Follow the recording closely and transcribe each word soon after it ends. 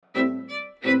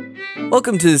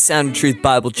Welcome to the Sound of Truth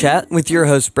Bible Chat with your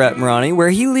host, Brett Morani, where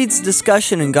he leads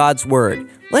discussion in God's Word.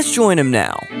 Let's join him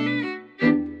now.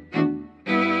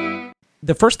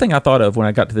 The first thing I thought of when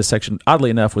I got to this section, oddly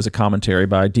enough, was a commentary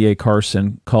by D.A.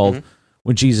 Carson called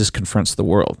When Jesus Confronts the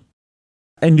World.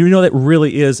 And you know that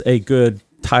really is a good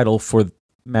title for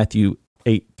Matthew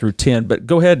 8 through 10, but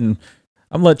go ahead and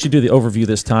I'm going to let you do the overview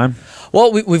this time.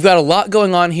 Well, we've got a lot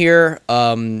going on here.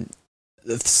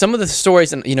 Some of the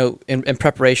stories, and in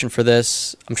preparation for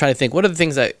this, I'm trying to think, what are the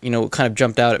things that, kind of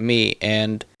jumped out at me,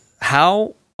 and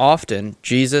how often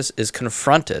Jesus is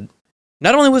confronted,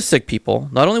 not only with sick people,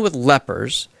 not only with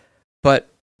lepers, but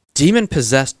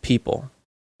demon-possessed people.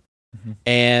 Mm-hmm.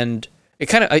 And it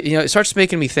kind of, it starts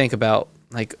making me think about,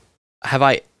 like, have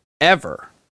I ever,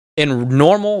 in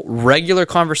normal, regular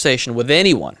conversation with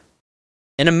anyone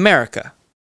in America,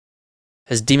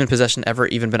 has demon possession ever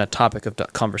even been a topic of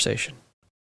conversation?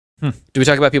 Do we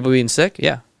talk about people being sick?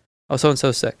 Yeah. Oh,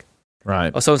 so-and-so's sick.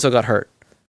 Right. Oh, so-and-so got hurt.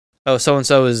 Oh,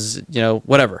 so-and-so is,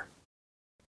 whatever.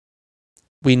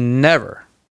 We never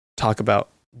talk about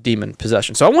demon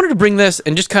possession. So I wanted to bring this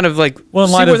and just kind of see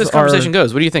where this conversation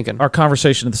goes. What are you thinking? Our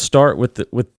conversation at the start with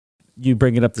you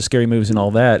bringing up the scary movies and all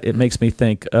that, it makes me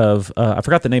think of, I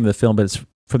forgot the name of the film, but it's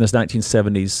from this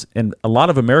 1970s. And a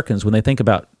lot of Americans, when they think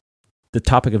about the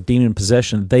topic of demon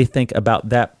possession, they think about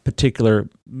that particular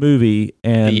movie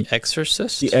and The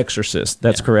Exorcist. The Exorcist,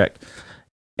 that's correct.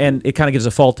 And it kind of gives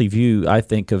a faulty view, I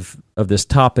think, of this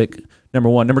topic. Number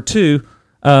one. Number two,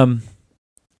 I'm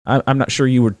not sure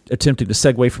you were attempting to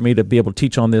segue for me to be able to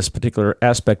teach on this particular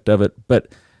aspect of it,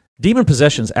 but demon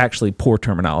possession is actually poor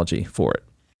terminology for it.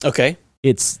 Okay.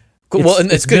 It's cool. Well,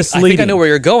 and it's good. Misleading. I think I know where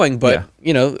you're going, but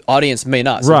audience may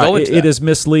not. So right. Go into it is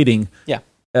misleading. Yeah.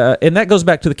 And that goes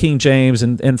back to the King James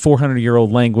and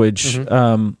 400-year-old language.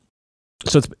 Mm-hmm.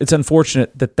 So it's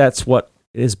unfortunate that that's what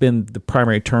has been the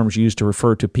primary terms used to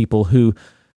refer to people who,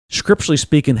 scripturally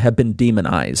speaking, have been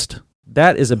demonized.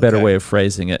 That is a better way of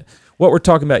phrasing it. What we're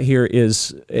talking about here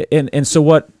is, and so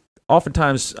what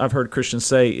oftentimes I've heard Christians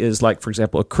say is, like, for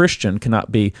example, a Christian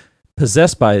cannot be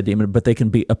possessed by a demon, but they can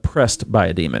be oppressed by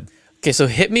a demon. Okay, so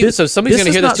hit me. So somebody's going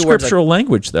to hear this two is not words. scriptural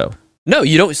language, though. No,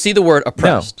 you don't see the word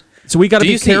oppressed. No. So we got to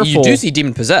be careful. You do see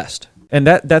demon possessed, and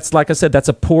that's like I said, that's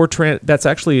a poor that's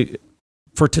actually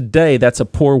for today. That's a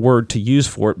poor word to use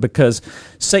for it because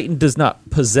Satan does not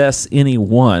possess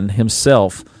anyone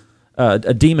himself.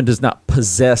 A demon does not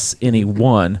possess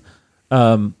anyone.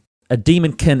 A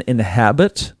demon can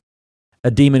inhabit.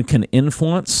 A demon can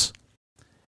influence.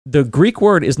 The Greek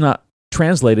word is not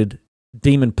translated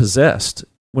demon possessed.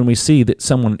 When we see that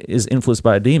someone is influenced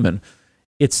by a demon,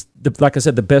 it's like I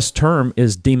said, the best term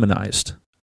is demonized.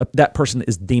 That person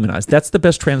is demonized. That's the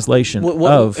best translation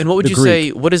of. And what would the you Greek.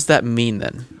 say? What does that mean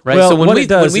then? Right. Well, so when we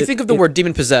think of the it, word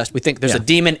demon possessed, we think there's a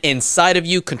demon inside of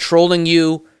you controlling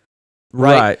you.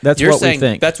 Right. That's You're what saying we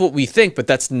think. That's what we think, but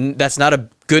that's not a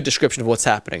good description of what's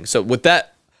happening. So with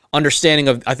that understanding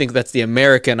of, I think that's the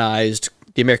American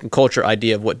culture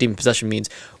idea of what demon possession means.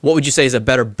 What would you say is a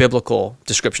better biblical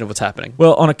description of what's happening?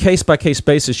 Well, on a case-by-case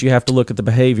basis, you have to look at the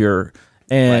behavior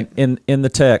and in the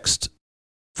text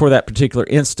for that particular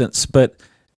instance. But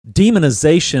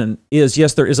demonization is,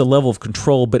 yes, there is a level of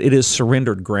control, but it is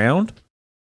surrendered ground.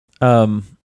 It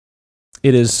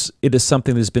is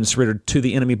something that's been surrendered to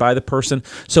the enemy by the person.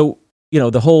 So,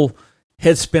 the whole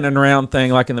head spinning around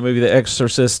thing, like in the movie The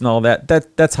Exorcist and all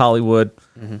that's Hollywood.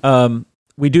 Mm-hmm.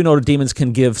 We do know that demons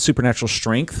can give supernatural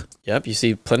strength. Yep, you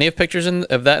see plenty of pictures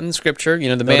of that in the scripture.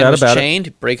 The man was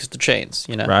chained, breaks the chains.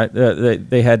 Right.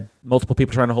 They had multiple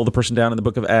people trying to hold the person down in the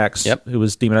book of Acts. Yep. Who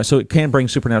was demonized. So it can bring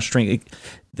supernatural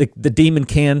strength. The demon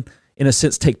can, in a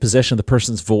sense, take possession of the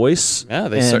person's voice. Yeah,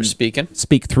 they start speaking.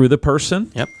 Speak through the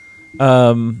person. Yep.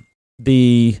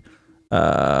 There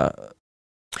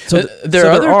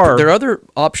are other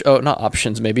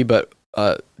options maybe, but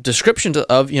descriptions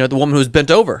of the woman who's bent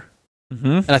over. Mm-hmm.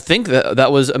 And I think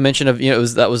that was a mention of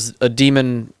that was a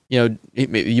demon.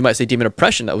 You might say demon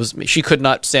oppression. She could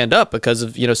not stand up because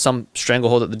of some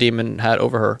stranglehold that the demon had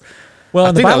over her. Well,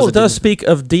 and the Bible does speak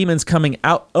of demons coming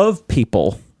out of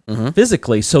people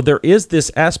physically. So there is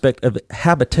this aspect of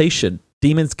habitation.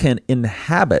 Demons can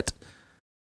inhabit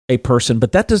a person,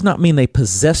 but that does not mean they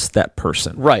possess that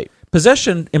person. Right.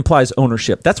 Possession implies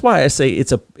ownership. That's why I say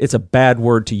it's a bad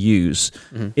word to use.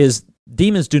 Is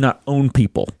demons do not own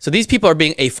people. So these people are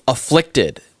being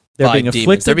afflicted. They're being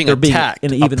afflicted. They're being attacked.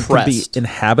 And even can be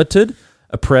inhabited,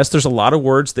 oppressed. There's a lot of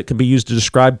words that can be used to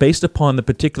describe based upon the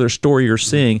particular story you're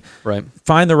seeing. Right.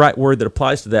 Find the right word that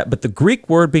applies to that. But the Greek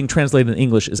word being translated in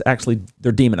English is actually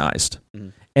they're demonized.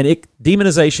 And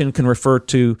demonization can refer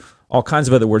to all kinds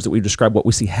of other words that we describe what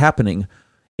we see happening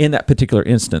in that particular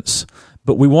instance.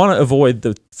 But we want to avoid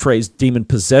the phrase demon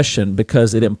possession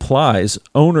because it implies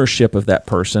ownership of that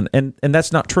person, and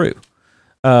that's not true.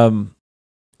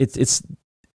 It's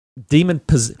demon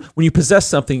when you possess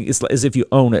something, it's as if you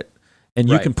own it and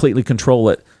you completely control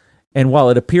it. And while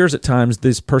it appears at times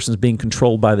this person's being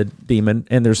controlled by the demon,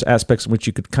 and there's aspects in which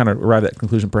you could kind of arrive at that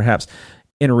conclusion perhaps,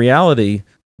 in reality,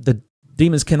 the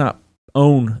demons cannot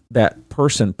own that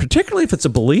person, particularly if it's a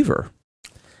believer.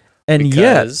 And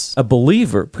because a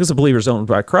believer is owned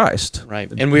by Christ.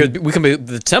 Right. And we can be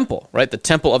the temple, right? The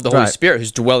temple of the Holy Spirit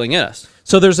who's dwelling in us.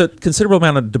 So there's a considerable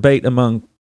amount of debate among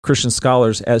Christian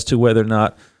scholars as to whether or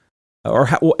not, or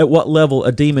at what level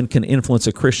a demon can influence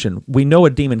a Christian. We know a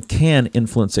demon can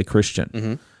influence a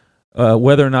Christian.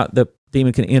 Whether or not the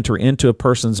demon can enter into a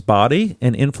person's body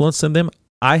and influence them,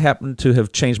 I happen to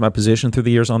have changed my position through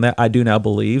the years on that. I do now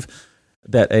believe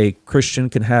that a Christian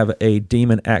can have a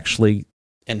demon actually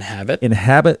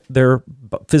inhabit their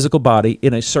physical body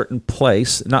in a certain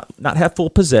place, not have full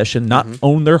possession, not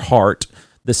own their heart,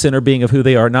 the center being of who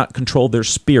they are, not control their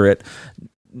spirit,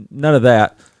 none of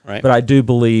that. Right. But I do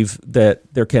believe that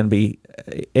there can be,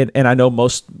 and I know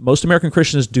most American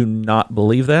Christians do not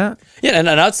believe that. Yeah, and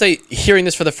I'd say hearing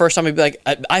this for the first time, I'd be like,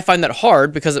 I find that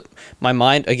hard because my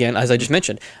mind, again, as I just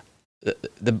mentioned,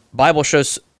 the Bible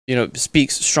shows,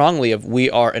 speaks strongly of we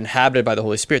are inhabited by the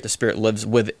Holy Spirit. The Spirit lives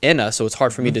within us, so it's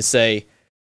hard for me to say,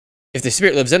 if the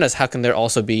Spirit lives in us, how can there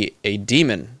also be a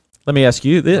demon? Let me ask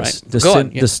you this. Right.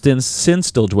 Does sin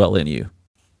still dwell in you?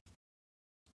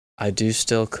 I do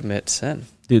still commit sin.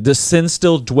 Does sin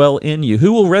still dwell in you?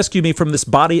 Who will rescue me from this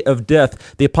body of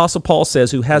death? The Apostle Paul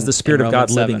says, who has the Spirit of God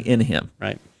living in him.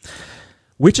 Right.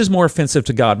 Which is more offensive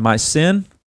to God, my sin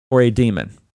or a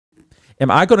demon? Am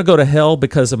I going to go to hell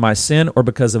because of my sin or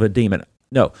because of a demon?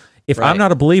 No. If I'm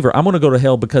not a believer, I'm going to go to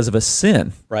hell because of a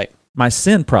sin. Right. My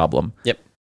sin problem. Yep.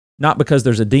 Not because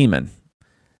there's a demon.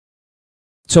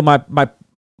 So my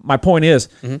point is,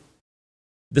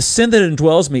 the sin that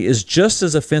indwells me is just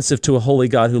as offensive to a holy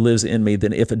God who lives in me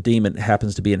than if a demon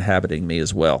happens to be inhabiting me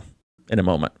as well in a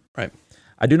moment. Right.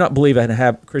 I do not believe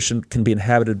a Christian can be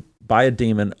inhabited by a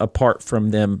demon apart from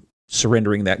them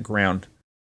surrendering that ground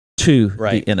to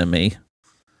the enemy.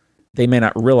 They may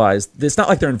not realize, it's not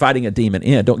like they're inviting a demon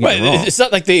in, don't get me wrong. It's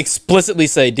not like they explicitly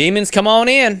say, demons, come on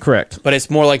in. Correct. But it's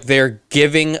more like they're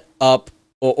giving up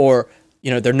or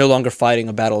they're no longer fighting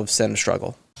a battle of sin and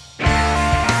struggle.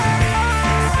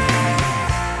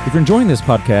 If you're enjoying this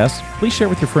podcast, please share it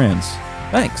with your friends.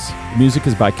 Thanks. The music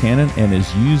is by Canon and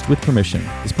is used with permission.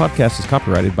 This podcast is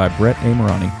copyrighted by Brett A.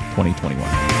 Morani,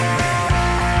 2021.